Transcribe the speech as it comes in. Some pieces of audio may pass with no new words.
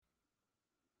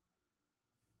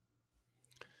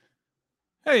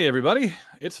Hey, everybody,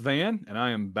 it's Van, and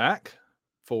I am back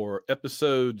for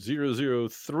episode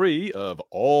 003 of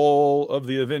All of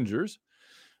the Avengers.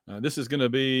 This is going to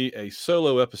be a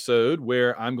solo episode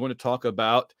where I'm going to talk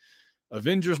about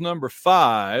Avengers number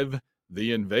 5,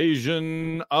 The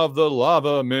Invasion of the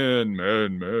Lava Men.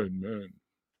 I'm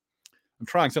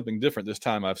trying something different this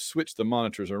time. I've switched the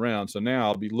monitors around, so now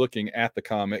I'll be looking at the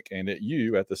comic and at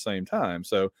you at the same time.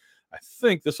 So I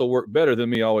think this will work better than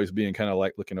me always being kind of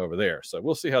like looking over there. So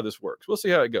we'll see how this works. We'll see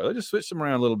how it goes. I just switched them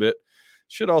around a little bit.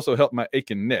 Should also help my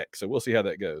aching neck. So we'll see how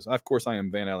that goes. Of course, I am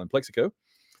Van Allen Plexico.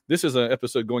 This is an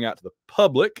episode going out to the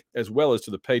public as well as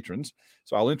to the patrons.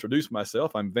 So I'll introduce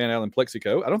myself. I'm Van Allen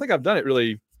Plexico. I don't think I've done it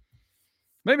really.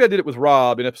 Maybe I did it with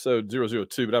Rob in episode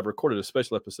 002, but I've recorded a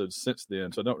special episode since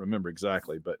then, so I don't remember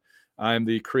exactly. But I'm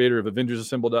the creator of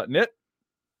AvengersAssemble.net,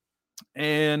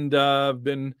 and I've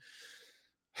been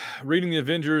reading the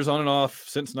Avengers on and off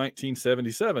since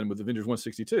 1977 with Avengers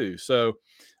 162. So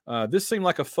this seemed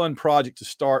like a fun project to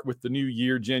start with the new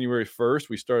year, January 1st.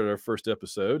 We started our first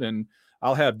episode, and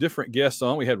I'll have different guests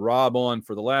on. We had Rob on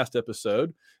for the last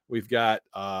episode. We've got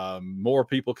more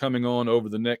people coming on over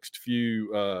the next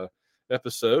few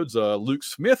episodes. Luke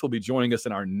Smith will be joining us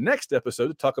in our next episode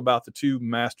to talk about the two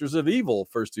Masters of Evil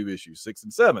first two issues, 6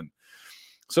 and 7.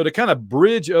 So to kind of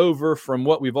bridge over from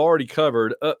what we've already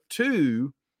covered up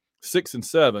to 6 and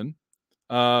 7,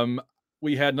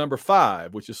 we had number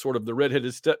 5, which is sort of the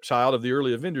redheaded stepchild of the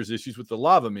early Avengers issues with the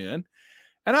Lava Men.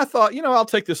 And I thought, I'll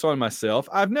take this on myself.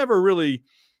 I've never really,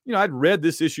 I'd read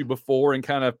this issue before and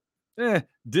kind of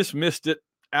dismissed it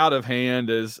out of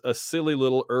hand as a silly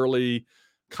little early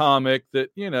comic that,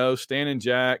 Stan and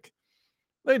Jack,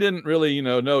 they didn't really,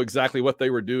 know exactly what they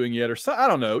were doing yet, or so, I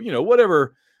don't know,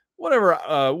 whatever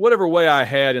way I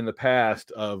had in the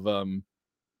past of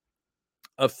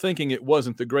thinking it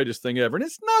wasn't the greatest thing ever. And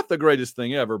it's not the greatest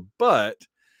thing ever, but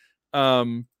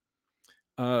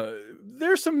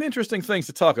there's some interesting things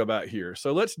to talk about here.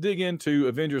 So let's dig into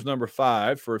Avengers number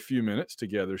 5 for a few minutes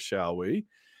together, shall we?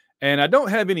 And I don't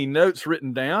have any notes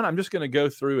written down. I'm just going to go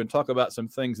through and talk about some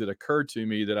things that occurred to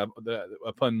me that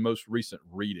upon most recent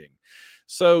reading.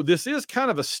 So this is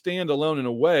kind of a standalone in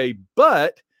a way,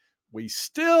 but we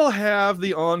still have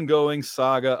the ongoing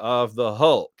saga of the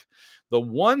Hulk. The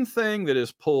one thing that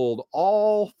has pulled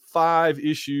all 5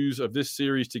 issues of this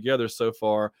series together so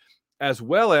far, as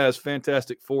well as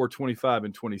Fantastic Four 25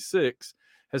 and 26,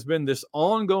 has been this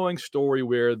ongoing story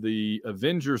where the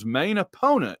Avengers' main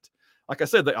opponent, like I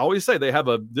said, they always say they have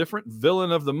a different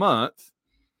villain of the month,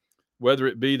 whether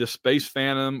it be the Space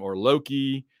Phantom or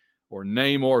Loki or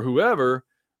Namor or whoever,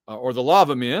 or the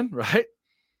Lava Men, right?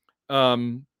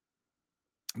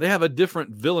 They have a different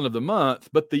villain of the month,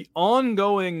 but the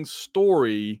ongoing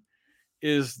story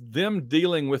is them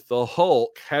dealing with the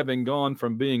Hulk having gone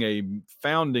from being a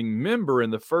founding member in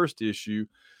the first issue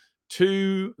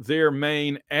to their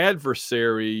main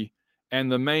adversary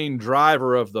and the main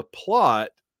driver of the plot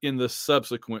in the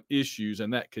subsequent issues,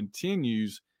 and that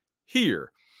continues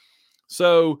here.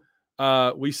 So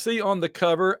we see on the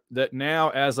cover that now,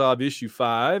 as of issue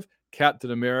 5,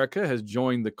 Captain America has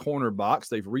joined the corner box.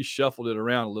 They've reshuffled it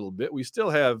around a little bit. We still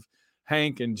have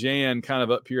Hank and Jan kind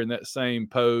of up here in that same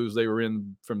pose they were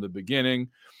in from the beginning,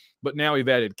 but now we've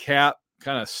added Cap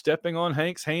kind of stepping on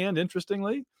Hank's hand,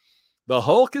 interestingly. The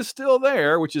Hulk is still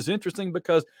there, which is interesting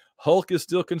because Hulk is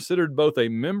still considered both a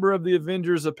member of the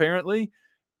Avengers, apparently,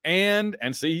 and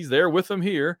see, he's there with them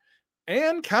here,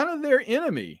 and kind of their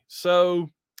enemy.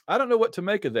 So I don't know what to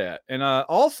make of that. And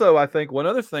also, I think one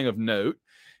other thing of note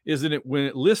is that when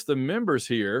it lists the members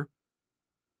here,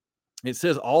 it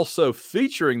says also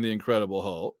featuring the Incredible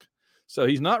Hulk. So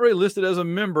he's not really listed as a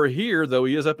member here, though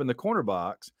he is up in the corner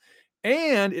box.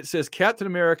 And it says Captain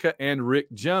America and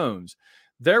Rick Jones.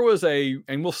 There was and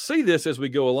we'll see this as we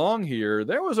go along here,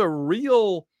 there was a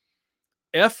real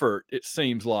effort, it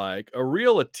seems like, a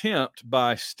real attempt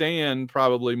by Stan,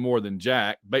 probably more than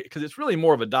Jack, because it's really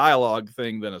more of a dialogue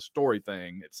thing than a story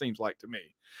thing, it seems like to me.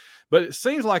 But it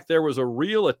seems like there was a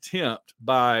real attempt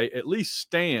by at least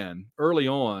Stan early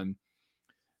on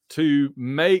to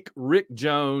make Rick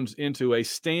Jones into a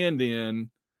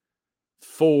stand-in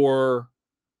for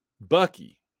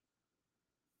Bucky.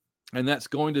 And that's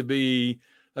going to be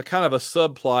a kind of a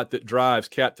subplot that drives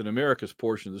Captain America's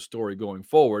portion of the story going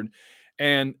forward.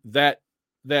 And that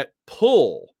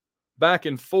pull back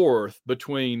and forth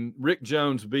between Rick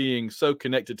Jones being so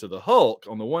connected to the Hulk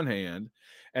on the one hand,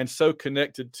 and so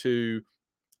connected to,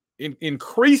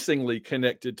 increasingly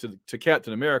connected to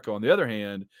Captain America on the other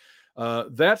hand,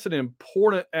 that's an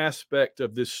important aspect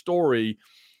of this story.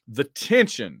 The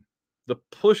tension, the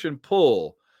push and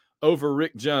pull over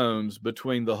Rick Jones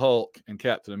between the Hulk and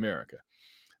Captain America.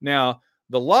 Now,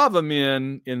 the Lava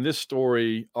Men in this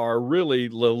story are really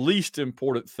the least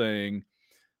important thing.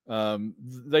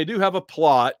 They do have a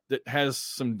plot that has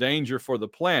some danger for the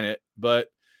planet,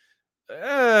 but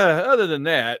other than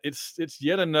that, it's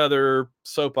yet another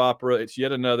soap opera. It's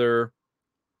yet another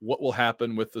what will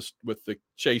happen with the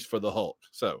chase for the Hulk.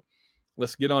 So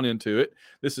let's get on into it.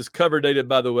 This is cover dated,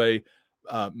 by the way,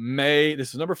 May. This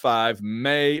is number 5,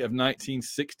 May of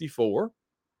 1964.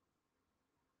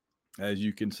 As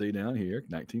you can see down here,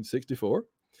 1964.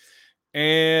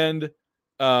 And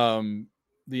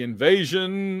the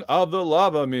invasion of the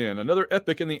Lava Men, another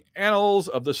epic in the annals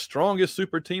of the strongest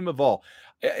super team of all.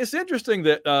 It's interesting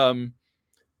that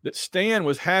that Stan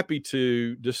was happy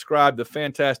to describe the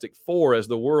Fantastic Four as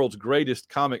the world's greatest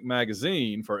comic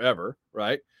magazine forever,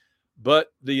 right? But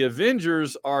the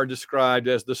Avengers are described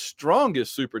as the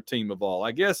strongest super team of all.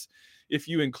 I guess if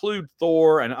you include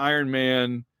Thor and Iron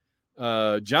Man,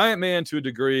 Giant Man to a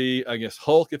degree, I guess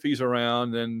Hulk if he's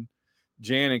around, then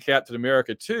Jan and Captain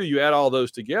America too, you add all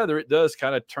those together, it does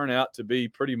kind of turn out to be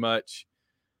pretty much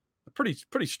a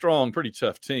pretty strong, pretty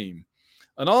tough team.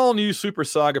 An all-new super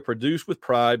saga produced with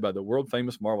pride by the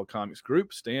world-famous Marvel Comics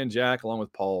group, Stan Jack, along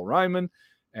with Paul Ryman,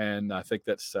 and I think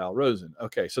that's Sal Rosen.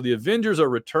 Okay, so the Avengers are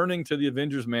returning to the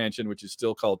Avengers Mansion, which is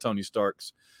still called Tony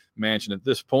Stark's mansion at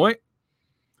this point.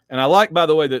 And I like, by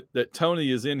the way, that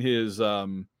Tony is in his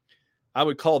I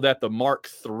would call that the Mark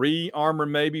III armor,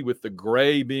 maybe, with the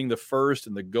gray being the first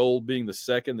and the gold being the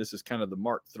second. This is kind of the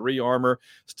Mark III armor.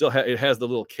 Still, it has the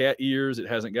little cat ears. It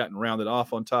hasn't gotten rounded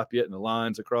off on top yet, and the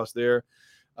lines across there,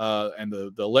 and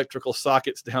the electrical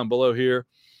sockets down below here.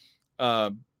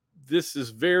 This is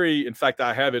very, in fact,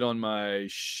 I have it on my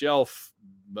shelf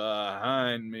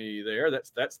behind me there.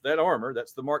 That's that armor.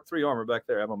 That's the Mark III armor back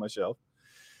there. I have on my shelf.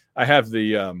 I have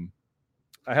the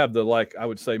like I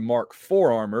would say Mark IV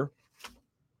armor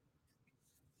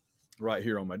right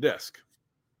here on my desk.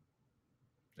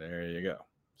 There you go.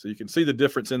 So you can see the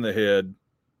difference in the head,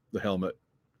 the helmet,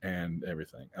 and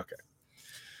everything. Okay.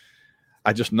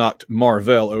 I just knocked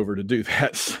Marvel over to do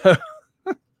that. So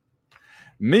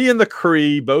me and the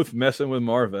Kree both messing with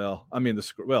Marvel. I mean, the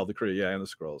Kree, yeah, and the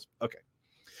Skrulls. Okay.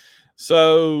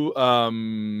 So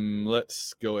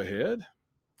let's go ahead.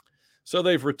 So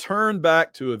they've returned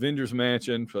back to Avengers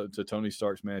Mansion, to Tony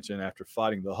Stark's mansion, after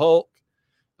fighting the Hulk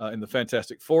in the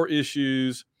Fantastic Four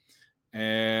issues.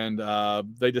 And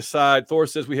they decide, Thor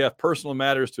says, we have personal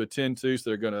matters to attend to,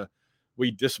 so we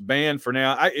disband for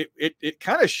now. It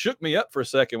kind of shook me up for a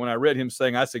second when I read him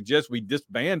saying, I suggest we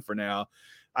disband for now.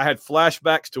 I had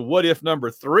flashbacks to What If number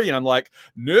 3, and I'm like,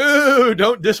 no,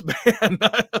 don't disband.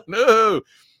 No.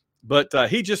 But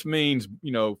he just means,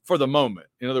 for the moment.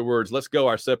 In other words, let's go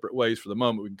our separate ways for the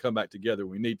moment. We can come back together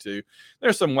when we need to.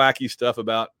 There's some wacky stuff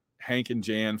about Hank and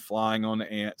Jan flying on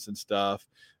the ants and stuff.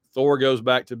 Thor goes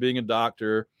back to being a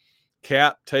doctor.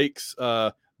 Cap takes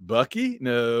Bucky.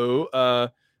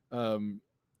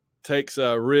 Takes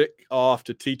Rick off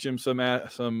to teach him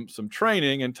some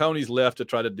training, and Tony's left to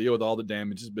try to deal with all the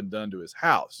damage that's been done to his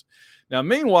house. Now,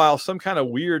 meanwhile, some kind of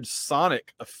weird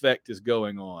sonic effect is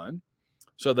going on.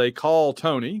 So they call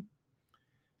Tony,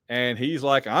 and he's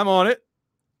like, I'm on it.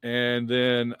 And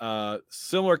then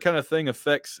similar kind of thing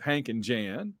affects Hank and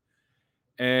Jan.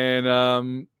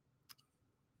 And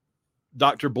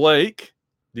Dr. Blake,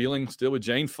 dealing still with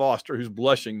Jane Foster, who's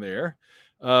blushing there,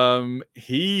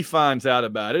 he finds out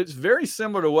about it. It's very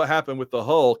similar to what happened with the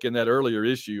Hulk in that earlier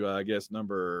issue, I guess,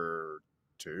 number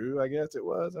 2, I guess it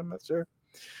was. I'm not sure.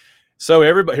 So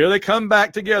everybody, here they come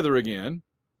back together again.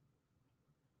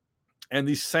 And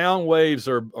these sound waves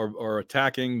are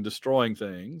attacking, destroying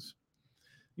things.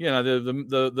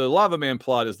 The Lava Man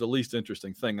plot is the least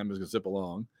interesting thing. I'm just going to zip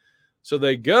along. So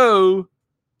they go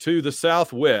to the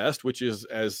Southwest, which is,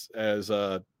 as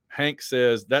Hank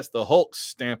says, that's the Hulk's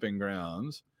stamping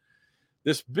grounds.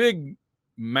 This big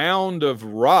mound of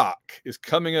rock is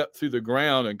coming up through the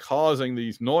ground and causing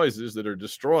these noises that are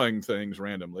destroying things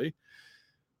randomly.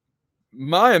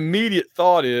 My immediate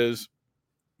thought is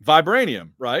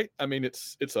vibranium, right? I mean,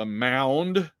 it's a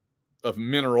mound of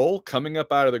mineral coming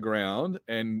up out of the ground,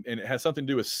 and it has something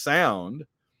to do with sound.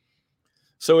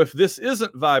 So if this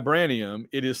isn't vibranium,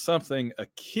 it is something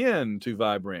akin to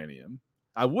vibranium.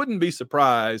 I wouldn't be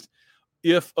surprised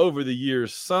if over the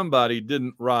years somebody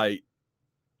didn't write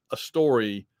a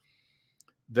story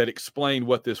that explained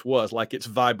what this was. Like it's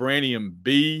vibranium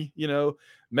B,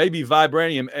 maybe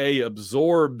vibranium A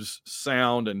absorbs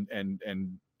sound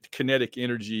and kinetic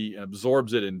energy,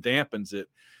 absorbs it and dampens it.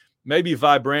 Maybe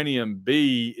vibranium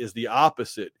B is the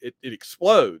opposite. It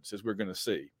explodes, as we're going to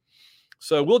see.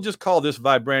 So we'll just call this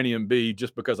Vibranium B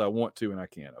just because I want to and I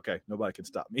can. Okay, nobody can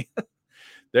stop me.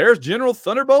 There's General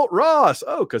Thunderbolt Ross.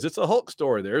 Oh, because it's a Hulk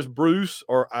story. There's Bruce,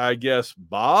 or I guess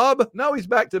Bob. No, he's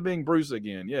back to being Bruce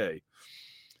again. Yay.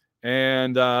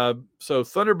 And so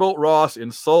Thunderbolt Ross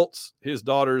insults his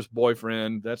daughter's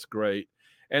boyfriend. That's great.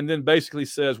 And then basically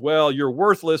says, well, you're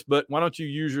worthless, but why don't you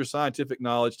use your scientific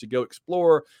knowledge to go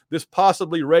explore this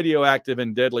possibly radioactive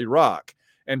and deadly rock?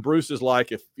 And Bruce is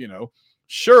like, if,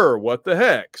 sure, what the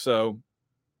heck? So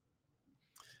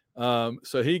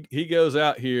he goes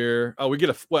out here. Oh,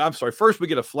 first we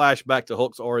get a flashback to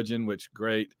Hulk's origin, which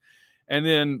great. And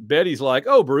then Betty's like,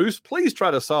 oh, Bruce, please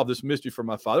try to solve this mystery for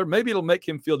my father. Maybe it'll make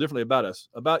him feel differently about us,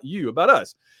 about you, about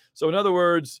us. So in other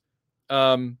words,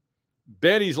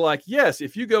 Betty's like, yes,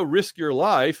 if you go risk your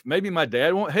life, maybe my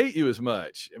dad won't hate you as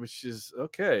much, which is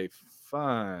okay,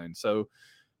 fine. So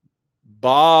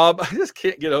Bob, I just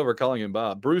can't get over calling him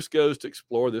Bob. Bruce goes to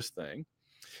explore this thing.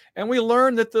 And we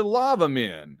learn that the Lava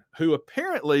Men, who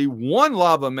apparently one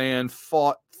Lava Man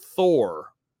fought Thor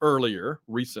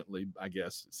recently, I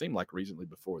guess. It seemed like recently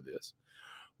before this.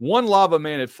 One Lava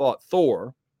Man had fought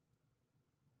Thor.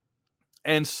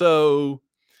 And so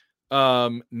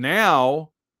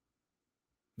now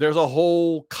there's a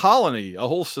whole colony, a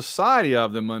whole society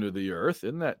of them under the earth.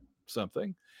 Isn't that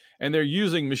something? And they're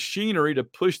using machinery to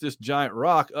push this giant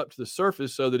rock up to the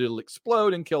surface so that it'll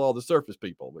explode and kill all the surface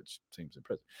people, which seems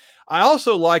impressive. I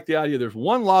also like the idea there's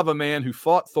one Lava Man who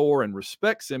fought Thor and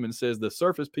respects him and says the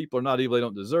surface people are not evil, they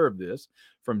don't deserve this,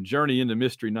 from Journey into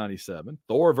Mystery 97.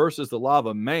 Thor versus the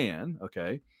Lava Man,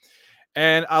 okay?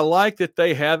 And I like that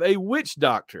they have a witch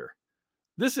doctor.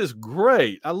 This is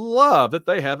great. I love that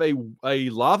they have a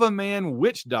Lava Man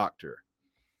witch doctor.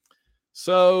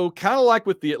 So kind of like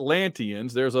with the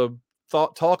Atlanteans, there's a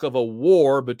talk of a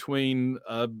war between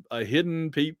a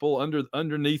hidden people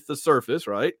underneath the surface,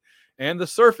 right? And the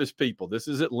surface people. This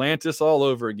is Atlantis all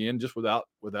over again, just without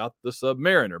the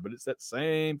Submariner, but it's that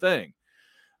same thing.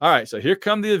 All right, so here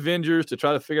come the Avengers to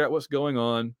try to figure out what's going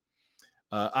on.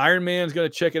 Iron Man's going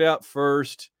to check it out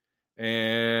first,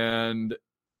 and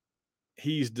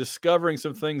he's discovering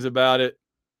some things about it.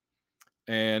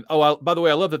 And by the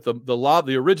way, I love that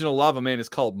the original Lava Man is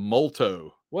called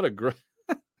Molto. What a great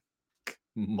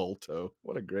Molto!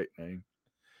 What a great name.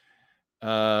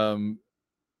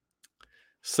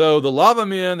 So the Lava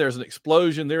Men, there's an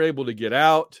explosion. They're able to get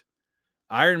out.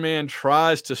 Iron Man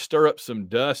tries to stir up some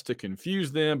dust to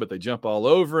confuse them, but they jump all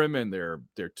over him, and they're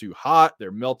too hot.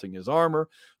 They're melting his armor.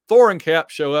 Thor and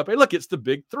Cap show up. Hey, look, it's the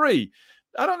big three.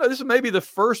 I don't know. This is maybe the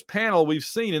first panel we've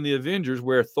seen in the Avengers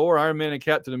where Thor, Iron Man, and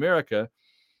Captain America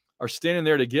are standing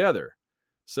there together.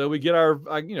 So we get at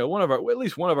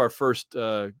least one of our first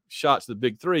shots of the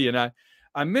big three. And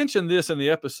I mentioned this in the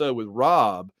episode with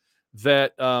Rob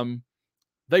that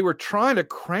they were trying to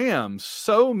cram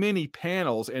so many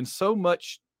panels and so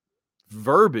much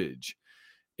verbiage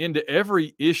into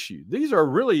every issue. These are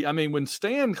really, when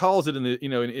Stan calls it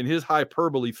in his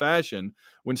hyperbole fashion,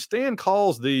 when Stan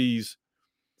calls these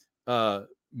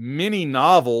mini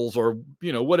novels or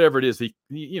whatever it is,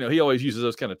 he always uses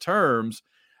those kind of terms.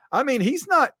 He's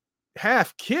not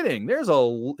half kidding.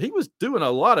 He was doing a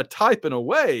lot of typing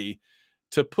away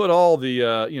to put all the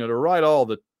to write all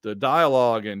the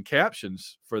dialogue and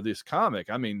captions for this comic.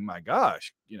 My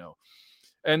gosh,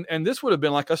 and this would have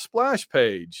been like a splash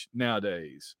page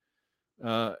nowadays.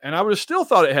 And I would have still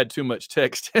thought it had too much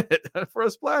text in it for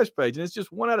a splash page, and it's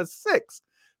just 1 out of 6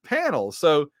 panels.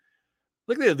 So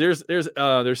look at it.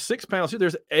 There's 6 panels here.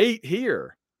 There's 8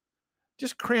 here.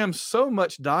 Just cram so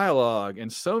much dialogue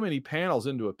and so many panels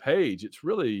into a page. It's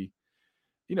really,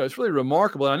 it's really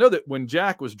remarkable. And I know that when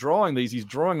Jack was drawing these, he's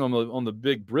drawing on the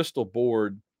big Bristol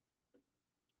board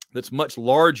that's much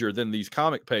larger than these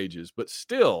comic pages, but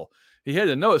still, he had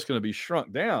to know it's going to be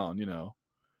shrunk down,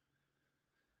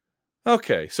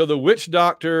 Okay, so the witch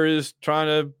doctor is trying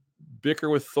to bicker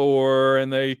with Thor,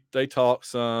 and they talk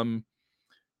some.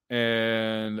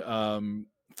 And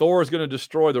Thor is going to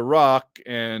destroy the rock,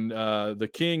 and the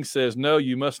king says, no,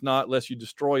 you must not, lest you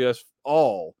destroy us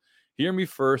all. Hear me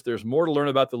first. There's more to learn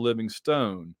about the living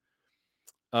stone.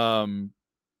 So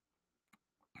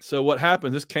what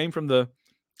happened? This came from the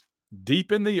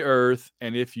deep in the earth,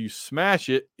 and if you smash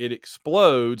it, it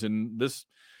explodes. And this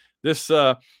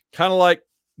kind of like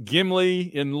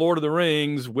Gimli in Lord of the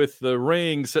Rings with the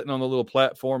ring sitting on the little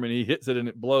platform, and he hits it and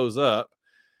it blows up.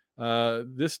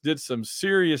 This did some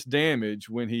serious damage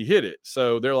when he hit it.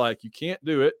 So they're like, you can't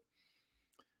do it.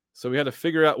 So we had to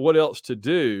figure out what else to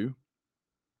do.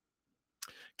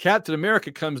 Captain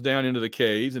America comes down into the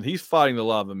caves and he's fighting the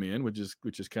lava men, which is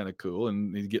kind of cool.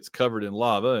 And he gets covered in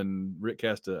lava, and Rick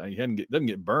doesn't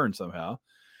get burned somehow,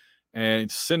 and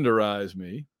cinderize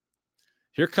me.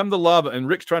 Here come the lava, and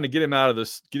Rick's trying to get him out of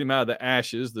the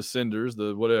ashes, the cinders,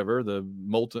 the whatever, the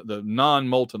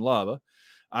non-molten lava.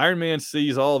 Iron Man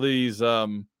sees all these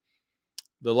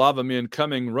the lava men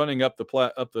running up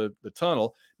the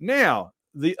tunnel. Now,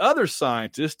 the other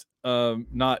scientist,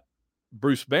 not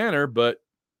Bruce Banner, but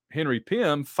Henry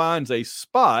Pym, finds a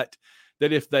spot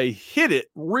that if they hit it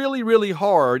really, really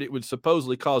hard, it would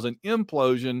supposedly cause an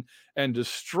implosion and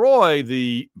destroy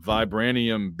the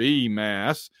vibranium B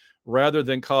mass rather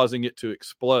than causing it to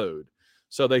explode.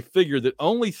 So they figured that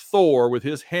only Thor with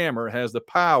his hammer has the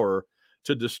power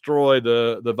to destroy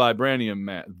the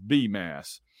vibranium B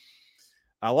mass.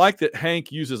 I like that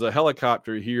Hank uses a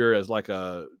helicopter here as like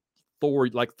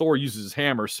Thor uses his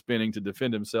hammer spinning to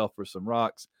defend himself for some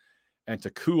rocks and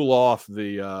to cool off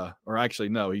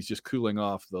he's just cooling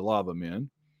off the lava men.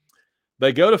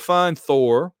 They go to find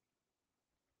Thor.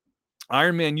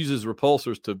 Iron Man uses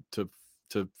repulsors to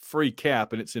free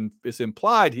Cap, and it's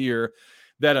implied here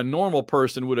that a normal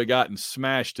person would have gotten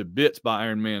smashed to bits by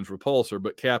Iron Man's repulsor,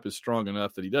 but Cap is strong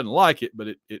enough that he doesn't like it, but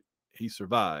he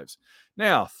survives.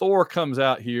 Now, Thor comes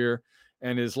out here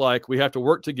and is like, we have to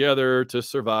work together to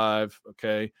survive,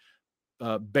 okay?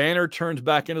 Banner turns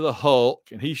back into the Hulk,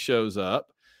 and he shows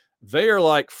up. They are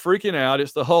like freaking out.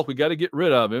 It's the Hulk. We got to get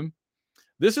rid of him.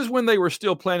 This is when they were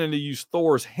still planning to use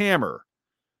Thor's hammer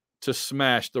to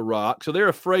smash the rock. So they're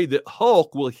afraid that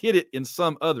Hulk will hit it in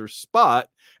some other spot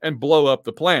and blow up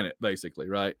the planet, basically,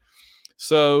 right?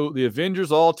 So the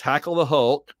Avengers all tackle the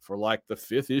Hulk for like the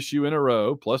 5th issue in a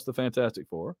row, plus the Fantastic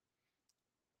Four.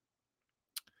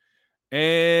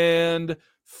 And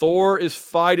Thor is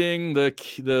fighting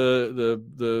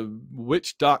the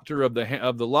witch doctor of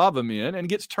the lava men and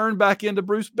gets turned back into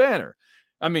Bruce Banner.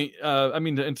 We've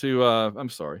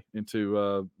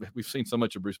seen so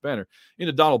much of Bruce Banner,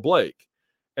 into Donald Blake.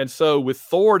 And so with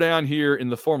Thor down here in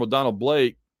the form of Donald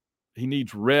Blake, he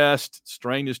needs rest.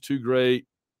 Strain is too great.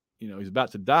 He's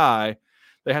about to die.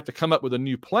 They have to come up with a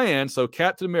new plan. So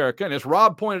Captain America, and as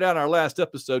Rob pointed out in our last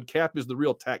episode, Cap is the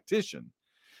real tactician.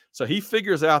 So he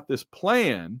figures out this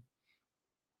plan,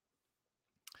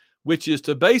 which is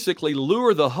to basically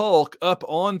lure the Hulk up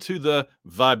onto the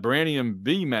vibranium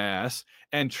B mass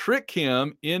and trick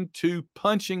him into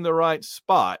punching the right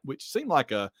spot, which seemed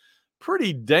like a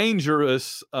pretty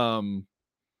dangerous. It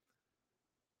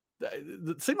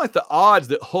seemed like the odds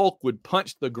that Hulk would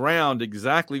punch the ground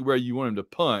exactly where you want him to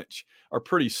punch are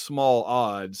pretty small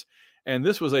odds. And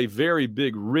this was a very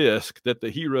big risk that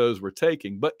the heroes were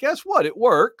taking. But guess what? It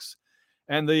works.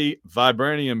 And the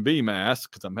vibranium B mass,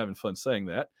 because I'm having fun saying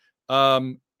that,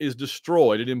 is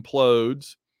destroyed. It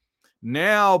implodes.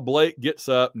 Now Blake gets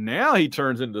up. Now he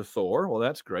turns into Thor. Well,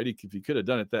 that's great. If he could have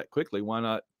done it that quickly, why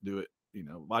not do it?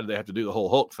 Why did they have to do the whole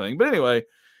Hulk thing? But anyway,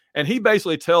 and he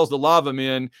basically tells the lava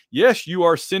men, yes, you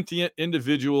are sentient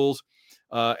individuals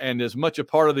and as much a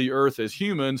part of the earth as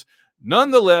humans.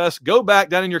 Nonetheless, go back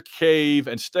down in your cave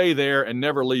and stay there and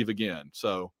never leave again.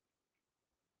 So,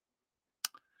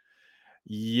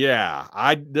 yeah,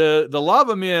 the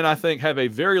lava men, I think, have a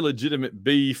very legitimate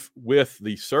beef with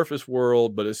the surface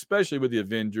world, but especially with the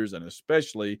Avengers and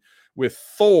especially with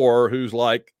Thor, who's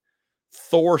like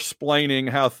Thor-splaining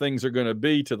how things are going to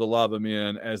be to the lava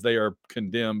men as they are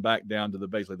condemned back down to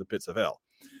basically the pits of hell.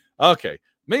 Okay.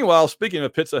 Meanwhile, speaking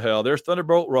of pits of hell, there's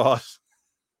Thunderbolt Ross.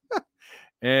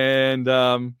 And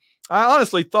I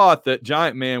honestly thought that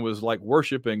Giant Man was like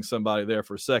worshiping somebody there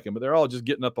for a second, but they're all just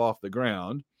getting up off the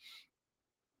ground.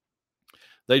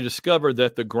 They discovered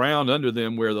that the ground under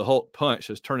them where the Hulk punched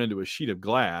has turned into a sheet of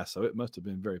glass, so it must have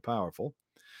been very powerful.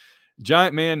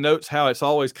 Giant Man notes how it's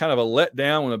always kind of a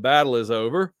letdown when a battle is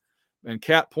over. And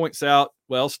Cap points out,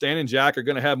 well, Stan and Jack are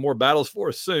going to have more battles for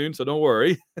us soon, so don't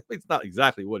worry. It's not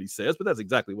exactly what he says, but that's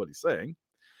exactly what he's saying.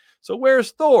 So where's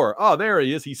Thor? Oh, there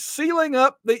he is. He's sealing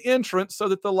up the entrance so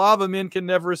that the lava men can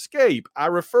never escape. I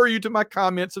refer you to my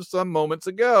comments of some moments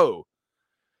ago.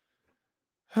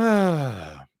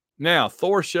 Now,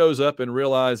 Thor shows up and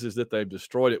realizes that they've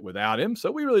destroyed it without him,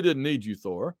 so we really didn't need you,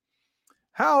 Thor.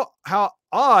 How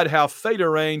odd how fate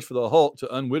arranged for the Hulk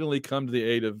to unwittingly come to the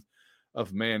aid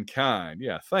of mankind.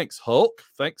 Yeah, thanks, Hulk.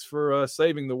 Thanks for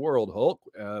saving the world, Hulk.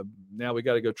 Now we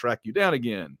got to go track you down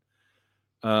again.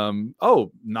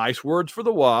 Nice words for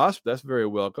the Wasp. That's very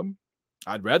welcome.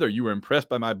 I'd rather you were impressed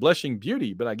by my blushing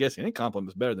beauty, but I guess any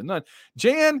compliment is better than none.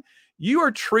 Jan, you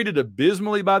are treated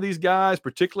abysmally by these guys,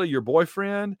 particularly your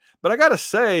boyfriend. But I got to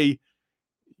say,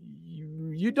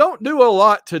 you don't do a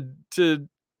lot to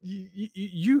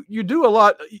you do a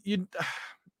lot. You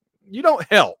don't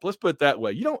help. Let's put it that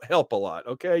way. You don't help a lot.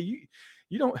 Okay.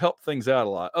 You don't help things out a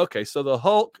lot. Okay. So the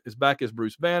Hulk is back as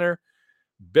Bruce Banner.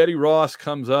 Betty Ross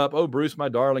comes up. Oh, Bruce, my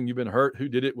darling, you've been hurt. Who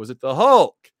did it? Was it the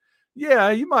Hulk? Yeah,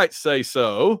 you might say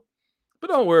so. But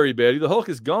don't worry, Betty. The Hulk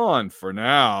is gone for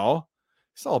now.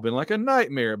 It's all been like a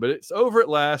nightmare, but it's over at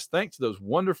last, thanks to those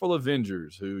wonderful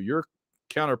Avengers who your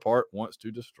counterpart wants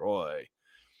to destroy.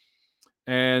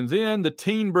 And then the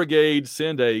Teen Brigade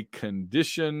send a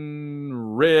condition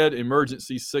red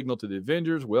emergency signal to the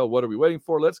Avengers. Well, what are we waiting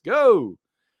for? Let's go.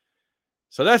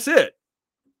 So that's it.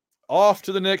 Off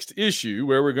to the next issue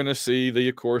where we're going to see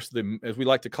of course, as we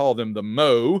like to call them, the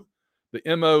MOE,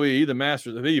 the MOE, the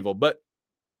Masters of Evil. But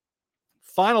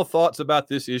final thoughts about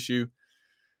this issue.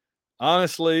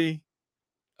 Honestly,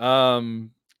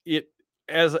 it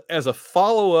as a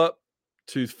follow-up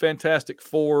to Fantastic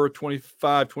Four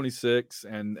 25, 26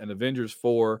 and Avengers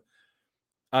 4.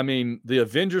 I mean, the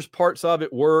Avengers parts of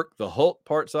it work. The Hulk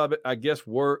parts of it, I guess,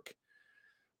 work.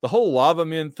 The whole Lava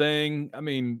Men thing, I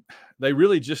mean, they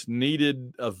really just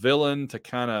needed a villain to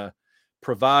kind of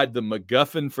provide the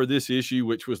MacGuffin for this issue,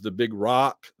 which was the big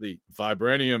rock, the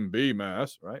Vibranium B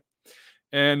mass, right?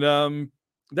 And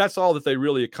that's all that they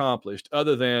really accomplished,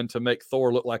 other than to make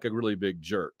Thor look like a really big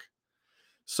jerk.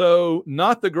 So,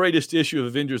 not the greatest issue of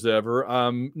Avengers ever.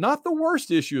 Not the worst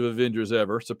issue of Avengers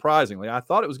ever, surprisingly. I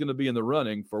thought it was going to be in the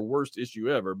running for worst issue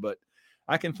ever, but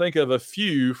I can think of a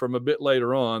few from a bit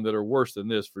later on that are worse than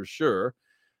this for sure.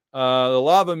 The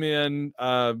Lava Men,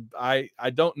 I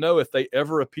don't know if they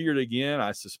ever appeared again.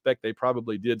 I suspect they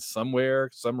probably did somewhere.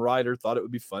 Some writer thought it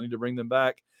would be funny to bring them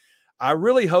back. I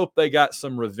really hope they got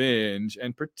some revenge,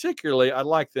 and particularly I'd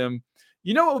like them.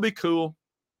 You know what would be cool?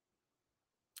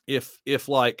 If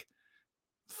like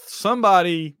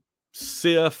somebody,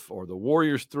 Sif or the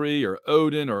Warriors 3 or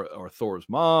Odin or Thor's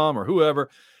mom or whoever,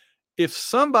 if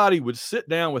somebody would sit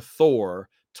down with Thor,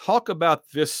 talk about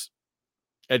this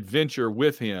adventure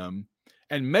with him,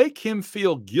 and make him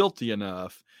feel guilty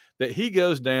enough that he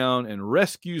goes down and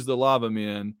rescues the Lava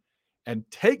Men and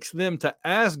takes them to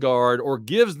Asgard, or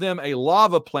gives them a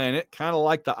lava planet, kind of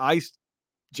like the Ice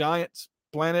Giants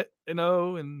planet,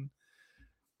 and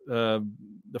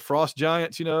the Frost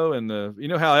Giants, and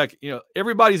how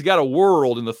everybody's got a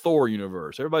world in the Thor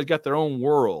universe. Everybody's got their own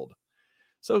world.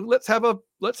 So let's have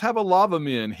a Lava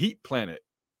Men heat planet,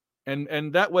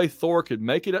 and that way Thor could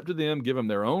make it up to them, give them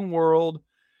their own world,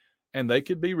 and they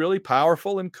could be really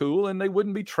powerful and cool, and they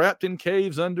wouldn't be trapped in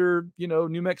caves under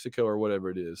New Mexico or whatever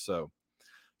it is. So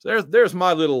there's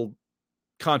my little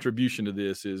contribution to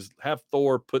this: is have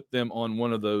Thor put them on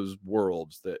one of those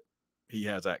worlds that he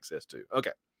has access to.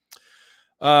 Okay.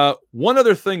 One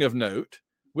other thing of note.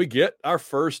 We get our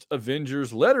first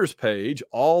Avengers letters page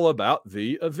all about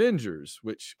the Avengers,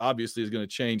 which obviously is going to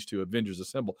change to Avengers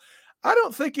Assemble. I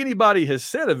don't think anybody has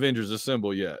said Avengers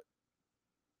Assemble yet.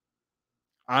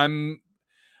 I'm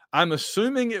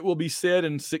assuming it will be said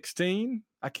in 16.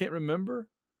 I can't remember.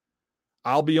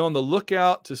 I'll be on the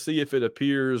lookout to see if it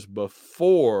appears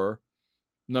before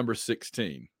number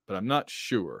 16, but I'm not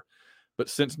sure. But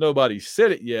since nobody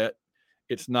said it yet,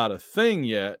 it's not a thing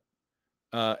yet.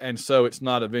 And so it's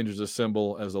not Avengers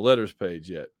Assemble as a letters page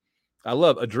yet. I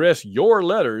love address your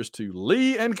letters to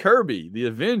Lee and Kirby, the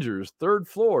Avengers, 3rd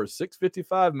floor,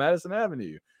 655 Madison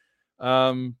Avenue.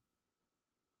 Of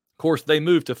course, they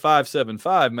moved to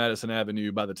 575 Madison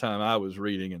Avenue by the time I was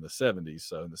reading in the 70s.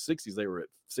 So in the 60s, they were at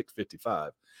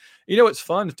 655. It's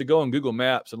fun to go on Google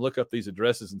Maps and look up these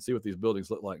addresses and see what these buildings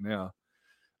look like now.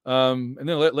 And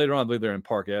then later on, I believe they're in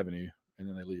Park Avenue, and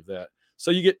then they leave that.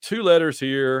 So you get 2 letters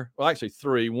here. Well, actually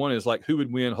 3. One is like, who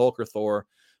would win, Hulk or Thor?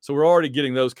 So we're already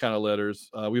getting those kind of letters.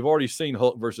 We've already seen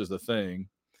Hulk versus the Thing.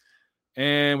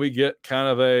 And we get kind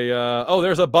of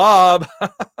there's a Bob.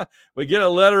 We get a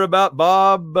letter about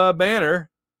Bob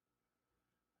Banner.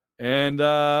 And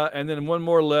then one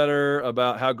more letter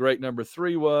about how great number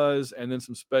 3 was. And then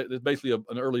there's basically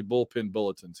an early bullpen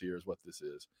bulletins here is what this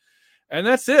is. And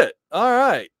that's it. All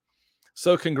right.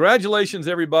 So congratulations,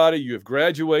 everybody. You have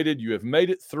graduated. You have made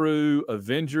it through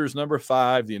Avengers number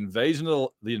 5, the invasion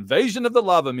of the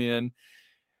Lava Men.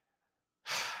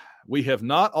 We have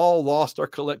not all lost our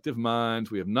collective minds.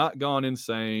 We have not gone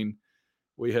insane.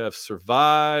 We have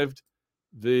survived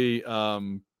the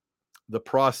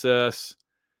process.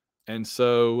 And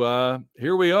so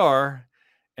here we are.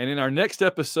 And in our next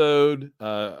episode,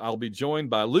 I'll be joined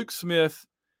by Luke Smith,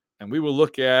 and we will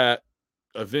look at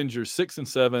Avengers 6 and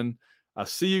 7. I'll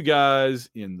see you guys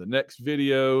in the next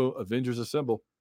video, Avengers Assemble.